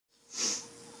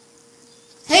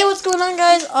what's going on,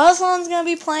 guys? Aslan's gonna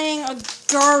be playing a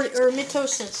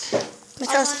Mittosis.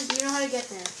 Mittosis. Do you know how to get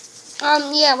there?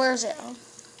 Yeah, where is it?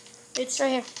 It's right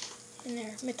here. In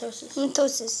there. Mittosis.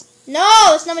 Mittosis.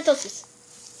 No, it's not Mittosis.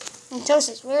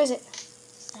 Mittosis, where is it?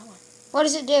 That one. What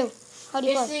does it do? How do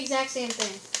you play? It's the exact same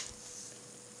thing.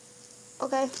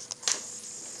 Okay.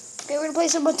 Okay, we're gonna play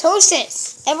some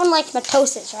Mittosis. Everyone likes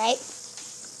Mittosis, right?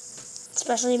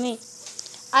 Especially me.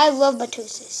 I love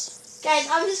Mittosis. Guys,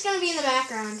 I'm just gonna be in the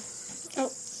background. Oh.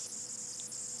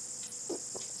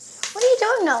 What are you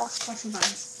doing, Noah? Watching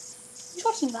vines. He's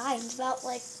watching vines about,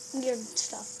 like, weird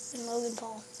stuff in Logan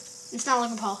Paul. It's not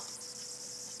Logan Paul.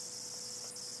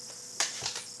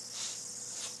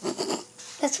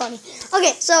 That's funny.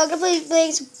 Okay, so I'm gonna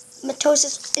play some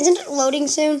Mittosis. Isn't it loading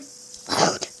soon?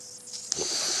 Load.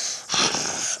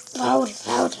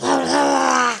 Load.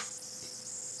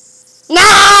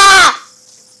 Nah!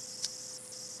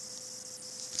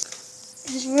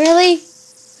 It's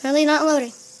really not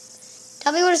loading.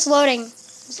 Tell me when it's loading.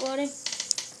 It's loading.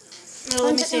 No,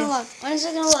 let me see. When is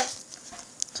it gonna load?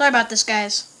 Sorry about this,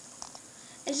 guys.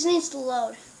 It just needs to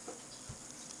load.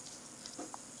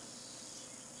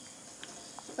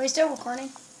 Are we still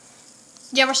recording?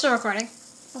 Yeah, we're still recording.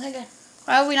 Okay, good.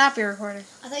 Why would we not be recording?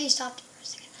 I thought you stopped for a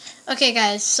second. Okay,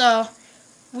 guys, so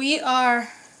we are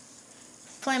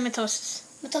playing Mittosis.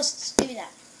 Mittosis, give me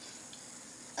that.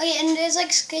 Okay, and there's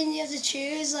like skin you have to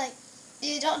choose, like,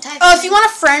 you don't type. Oh, if you want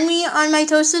to friend me on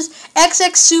Mittosis,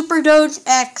 XX Super Doge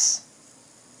X.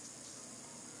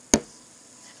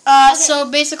 Okay. So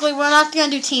basically, we're not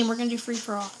gonna do team. We're gonna do free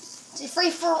for all. It's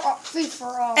free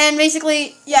for all. And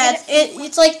basically, yeah,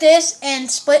 it's like this, and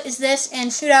split is this, and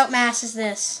shootout mass is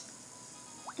this.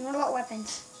 And what about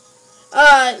weapons?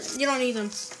 You don't need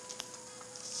them.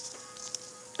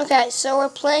 Okay, so we're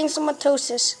playing some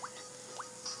Mittosis.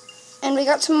 And we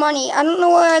got some money. I don't know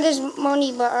why there's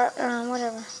money, but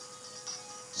whatever.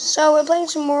 So we're playing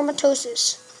some more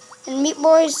Mittosis. And Meat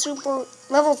Boy is super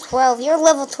level 12. You're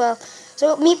level 12.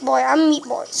 So Meat Boy, I'm Meat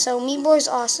Boy. So Meat Boy's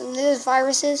awesome. There's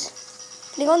viruses.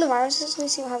 Can you go on the viruses? Let me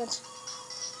see what happens.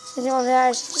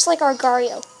 Just like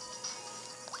Argario.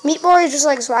 Meat Boy is just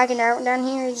like swagging out down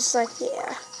here. He's just like,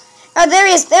 yeah. Oh, there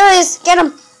he is. There he is. Get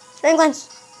him. Sprinklins.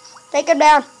 Take him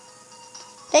down.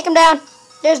 Take him down.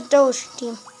 There's Doge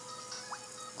team.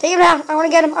 Take him down. I want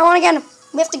to get him.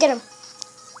 We have to get him.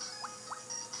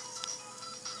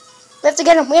 We have to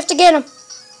get him.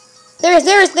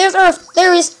 There's Earth.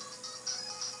 There he is.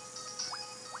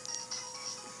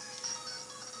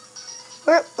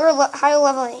 We're high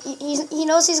level. He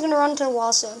knows he's going to run into the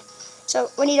wall soon. So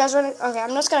when he does run, okay,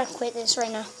 I'm just going to quit this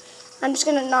right now. I'm just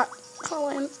going to not follow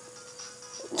him.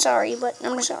 Sorry, but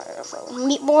I'm just going to follow him.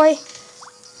 Meat Boy.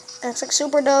 Looks like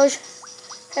Super Doge.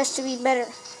 Has to be better.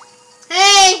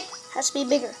 Hey! Has to be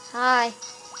bigger. Hi.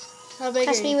 How big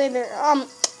Has are to be you? way bigger. I'm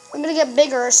gonna get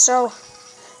bigger, so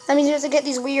that means you have to get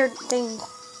these weird things.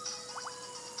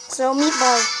 So Meat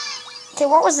Boy. Okay,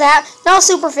 what was that? No,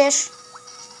 Superfish.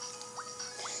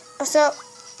 So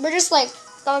we're just like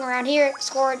going around here.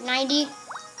 Scored 90,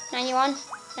 91,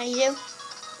 92,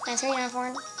 93,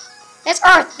 94. That's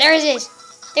Earth. There it is.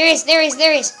 There he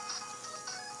is.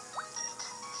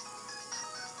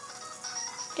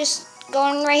 Just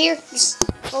going right here. Just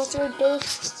go through those.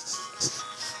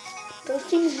 Those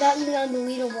things not even on the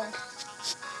leaderboard.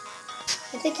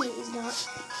 I think he is not.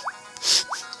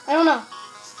 I don't know.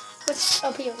 What's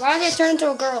up here? Why did I turn into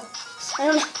a girl? I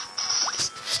don't know.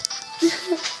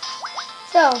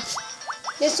 So,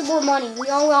 there's some more money. We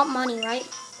all want money, right?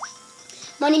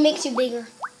 Money makes you bigger.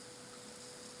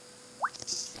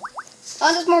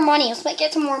 Oh, there's more money. Let's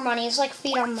get some more money. It's like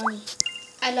feed on money.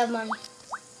 I love money.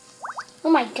 Oh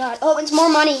my god. Oh, it's more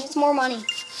money. It's more money.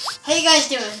 How you guys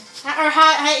doing?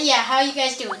 How you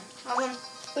guys doing?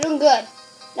 We're doing good.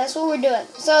 That's what we're doing.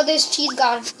 So there's Cheese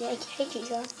God. Yeah, hey Cheese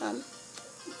God.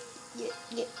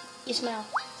 You smell.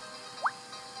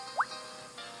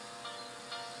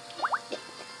 Yeah.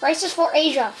 Rice is for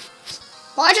Asia.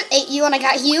 Well, I just ate you and I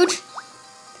got huge.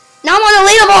 Now I'm on the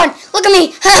leaderboard. Look at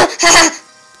me.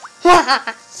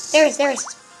 There he is.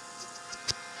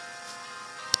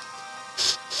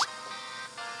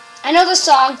 I know the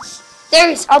song. There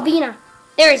he is, Albina.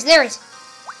 There he is.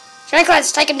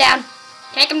 Let's take him down.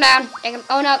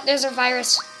 Oh no, there's a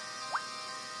virus.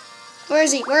 Where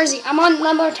is he? I'm on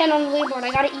number 10 on the leaderboard.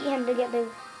 I gotta eat him to get big.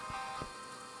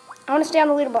 I wanna stay on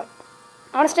the leaderboard.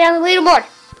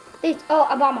 Please. Oh,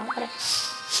 Obama. Okay.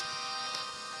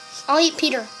 I'll eat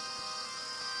Peter.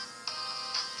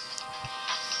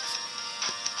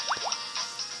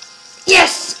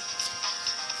 Yes!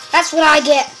 That's what I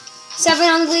get. 7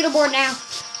 on the leaderboard now.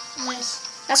 Nice.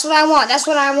 That's what I want.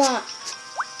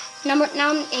 Now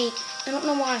I'm 8. I don't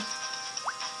know why.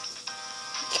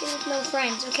 Kid with no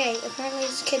friends. Okay, apparently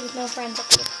it's a kid with no friends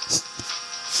up here.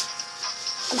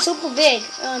 I'm super big.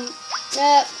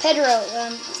 Pedro,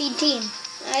 feed team.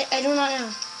 I do not know.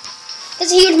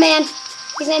 It's a huge man.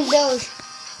 His name's Doge.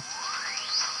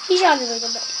 He sounded like a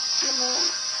bit.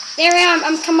 There I am.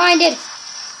 I'm combined.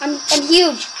 I'm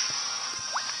huge.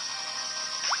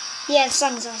 Yeah, the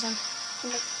song is awesome.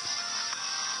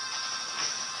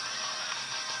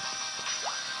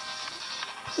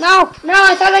 No,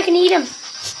 I thought I could eat him.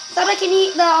 I thought I could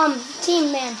eat the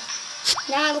team man.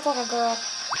 Now I look like a girl.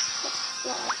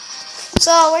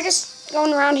 So we're just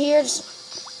going around here.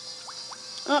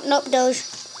 Oh, nope, Doge.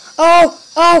 Oh,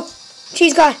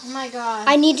 Cheese God. Oh my God.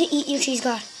 I need to eat you, Cheese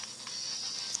God.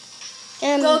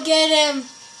 Go get him.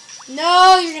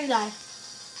 No, you're gonna die.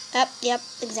 Yep,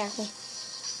 exactly.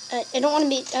 I don't want to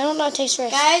be. I don't know how to taste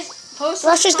fish. Guys,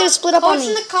 Rush is gonna split up on me. Post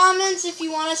in the comments if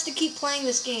you want us to keep playing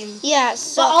this game. Yeah,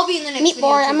 so I'll be in the next meat video.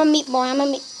 boy. I'm a meat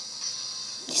boy.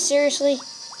 Seriously?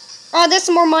 Oh, that's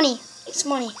more money. It's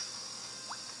money.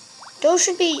 Those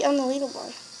should be on the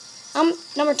leaderboard. I'm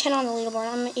number 10 on the leaderboard.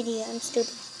 I'm an idiot. I'm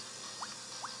stupid.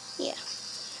 Yeah.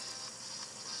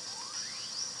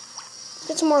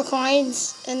 Get some more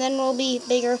coins, and then we'll be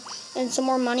bigger, and some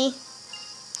more money.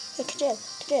 Ka-jib.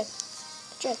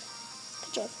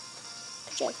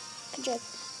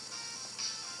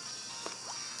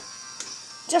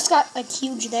 Just got a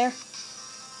huge there.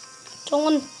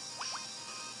 Dolan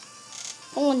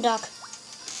Duck.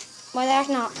 Why the heck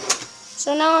not?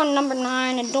 So now I'm number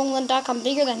 9, and Dolan Duck, I'm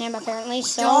bigger than him apparently.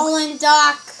 So Dolan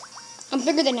Duck. I'm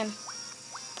bigger than him.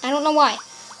 I don't know why.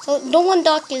 So Dolan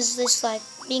Duck is this like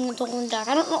being a Dolan Duck.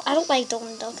 I don't know. I don't like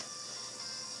Dolan Duck.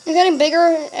 I'm getting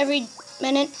bigger every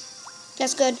minute.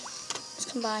 That's good. Let's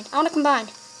combine. I want to combine.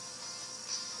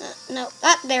 No.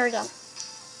 There we go.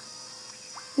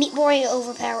 Meat Boy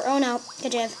overpower. Oh no.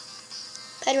 Good job.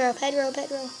 Pedro.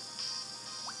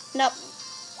 Nope.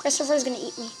 Christopher's gonna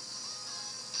eat me.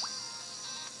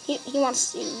 He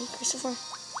wants to eat me, Christopher.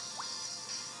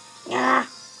 Yeah.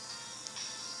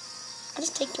 I'll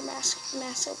just take your mask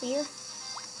over here.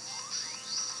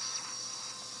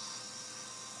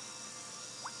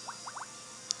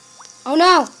 Oh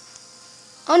no!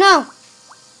 Oh no!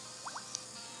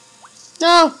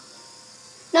 No!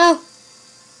 No!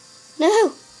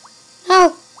 No!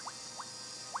 No!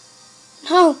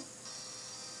 No!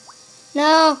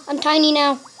 No! I'm tiny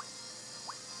now.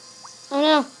 Oh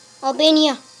no!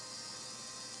 Albania!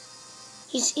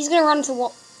 He's gonna run into the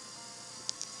wall.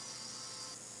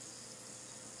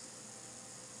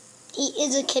 He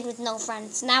is a kid with no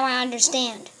friends. Now I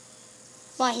understand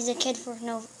why he's a kid with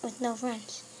no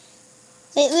friends.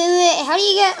 Wait. How do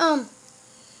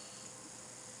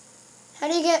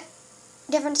you get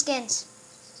different skins?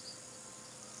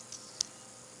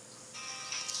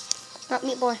 Oh,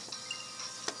 Meat Boy.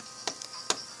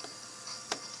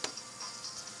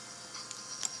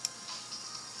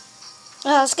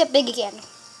 Let's get big again.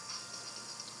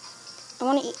 I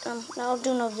want to eat. That'll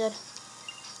do no good.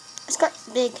 Let's get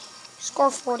big.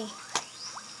 Score 40.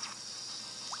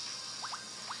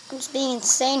 I'm just being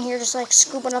insane here, just like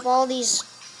scooping up all these.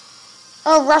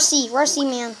 Oh, Rusty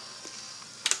man.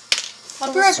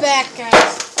 I'll be right back, guys.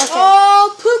 Okay.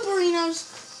 Oh, pooperinos.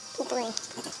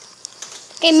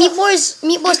 Okay, Meat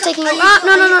Boy's taking over.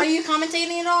 No. Are you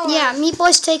commentating at all? Yeah, Meat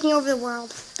Boy's taking over the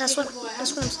world. That's what I'm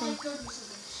saying.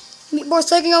 Meat Boy's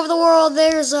taking over the world.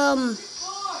 There's M.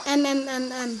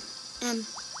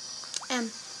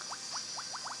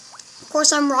 Of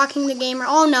course, I'm rocking the gamer.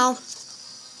 Oh no,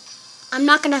 I'm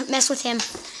not gonna mess with him.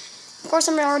 Of course,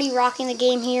 I'm already rocking the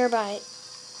game here by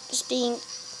just being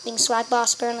swag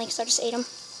boss apparently, because I just ate him.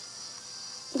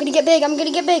 I'm gonna get big.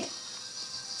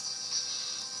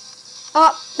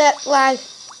 Oh, that lag.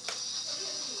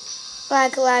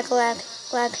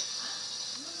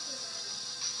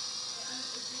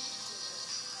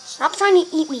 Stop trying to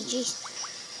eat me, jeez.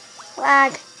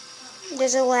 Lag.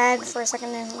 There's a lag for a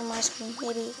second there on my screen.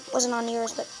 Maybe it wasn't on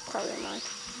yours, but probably on mine.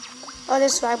 Oh,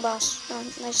 there's Swag Boss. Oh,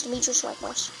 nice to meet you, Swag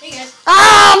Boss. Hey guys.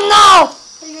 Oh no!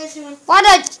 What are you guys doing?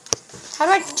 How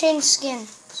do I change skin?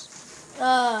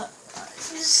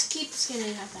 Just keep the skin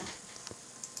you have now.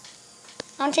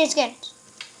 I want to change skins.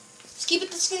 Just keep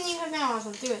it the skin you have now,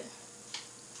 Awesome. Do it.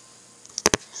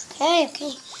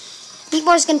 Okay. Meat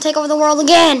Boy's gonna take over the world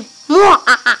again.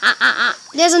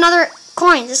 There's another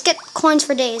coin. Let's get coins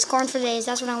for days. Corn for days.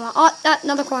 That's what I want. Oh,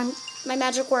 another coin. My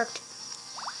magic worked.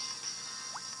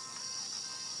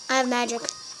 I have magic.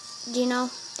 Do you know?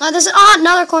 Oh,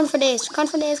 another coin for days. Coin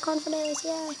for days.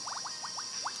 Yay.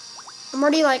 I'm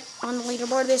already like on the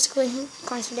leaderboard basically.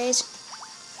 Coins for days.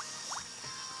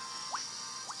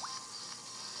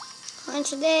 Plans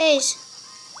for days.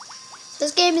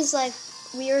 This game is like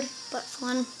weird but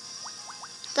fun.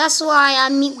 That's why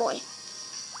I'm Meat Boy.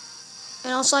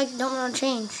 And also I don't want to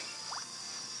change.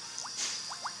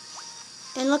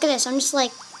 And look at this, I'm just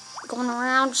like going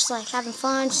around, just like having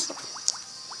fun, just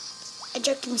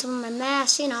ejecting some of my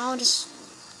mass, you know, just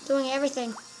doing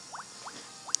everything.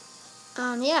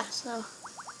 Yeah, so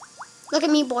look at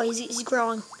Meat Boy, he's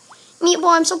growing. Meat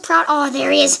Boy, I'm so proud. Oh,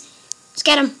 there he is. Let's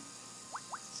get him.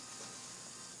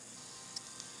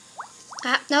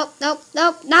 Nope.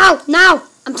 No!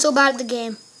 I'm so bad at the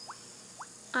game.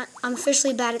 I'm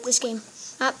officially bad at this game.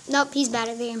 Nope, he's bad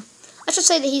at the game. I should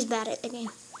say that he's bad at the game.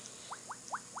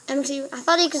 MC, I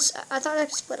thought I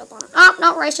could split up on it. Oh,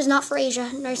 no, rice is not for Asia.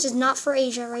 Rice is not for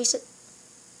Asia. Rice it.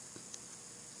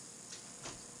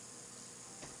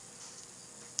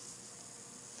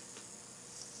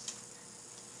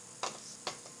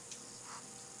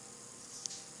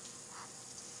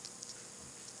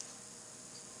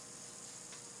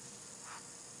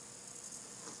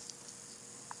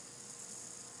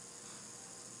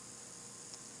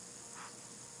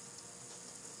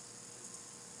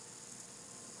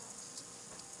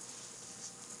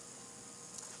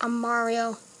 I'm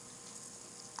Mario.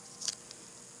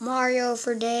 Mario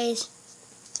for days.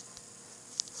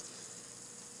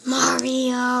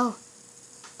 Mario.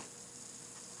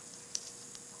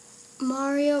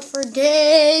 Mario for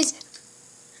days.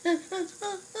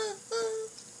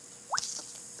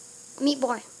 Meat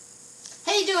Boy.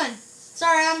 How you doing?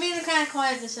 Sorry, I'm being kind of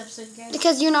quiet this episode, guys.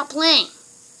 Because you're not playing.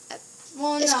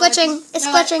 Well, It's glitching. It's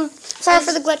glitching. Sorry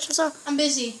for the glitch. I'm sorry. I'm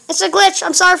busy. It's a glitch.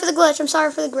 I'm sorry for the glitch. I'm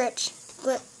sorry for the glitch.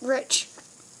 Glitch.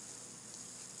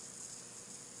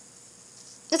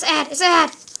 It's ad. It's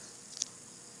ad.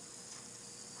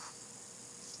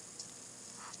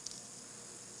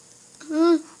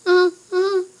 I'm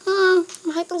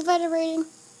hyperventilating.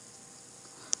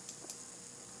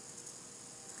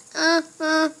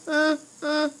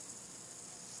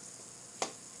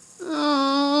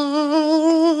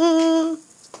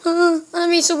 Let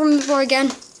me Super Meat Boy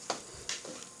again.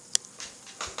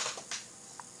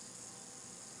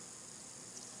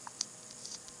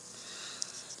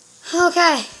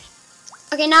 Okay.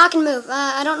 Okay, now I can move.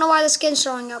 I don't know why the skin's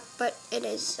showing up, but it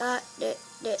is.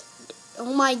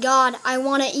 Oh my god, I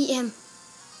want to eat him.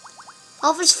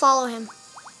 I'll just follow him.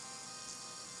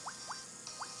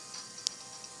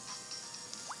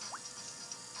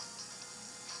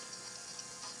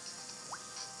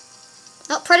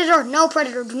 No, Predator. No,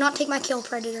 Predator. Do not take my kill,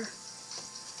 Predator.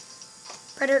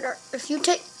 Predator, if you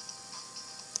take...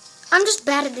 I'm just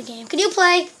bad at the game. Can you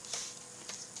play?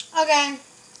 Okay.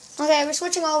 Okay, we're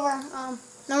switching over.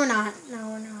 No, we're not. No,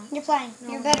 we're not. You're playing.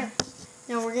 No, You're better.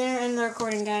 No, we're gonna end the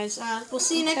recording, guys. We'll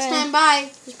see you next Okay. time.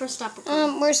 Bye. Just press stop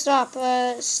recording. Where's stop?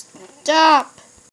 Stop.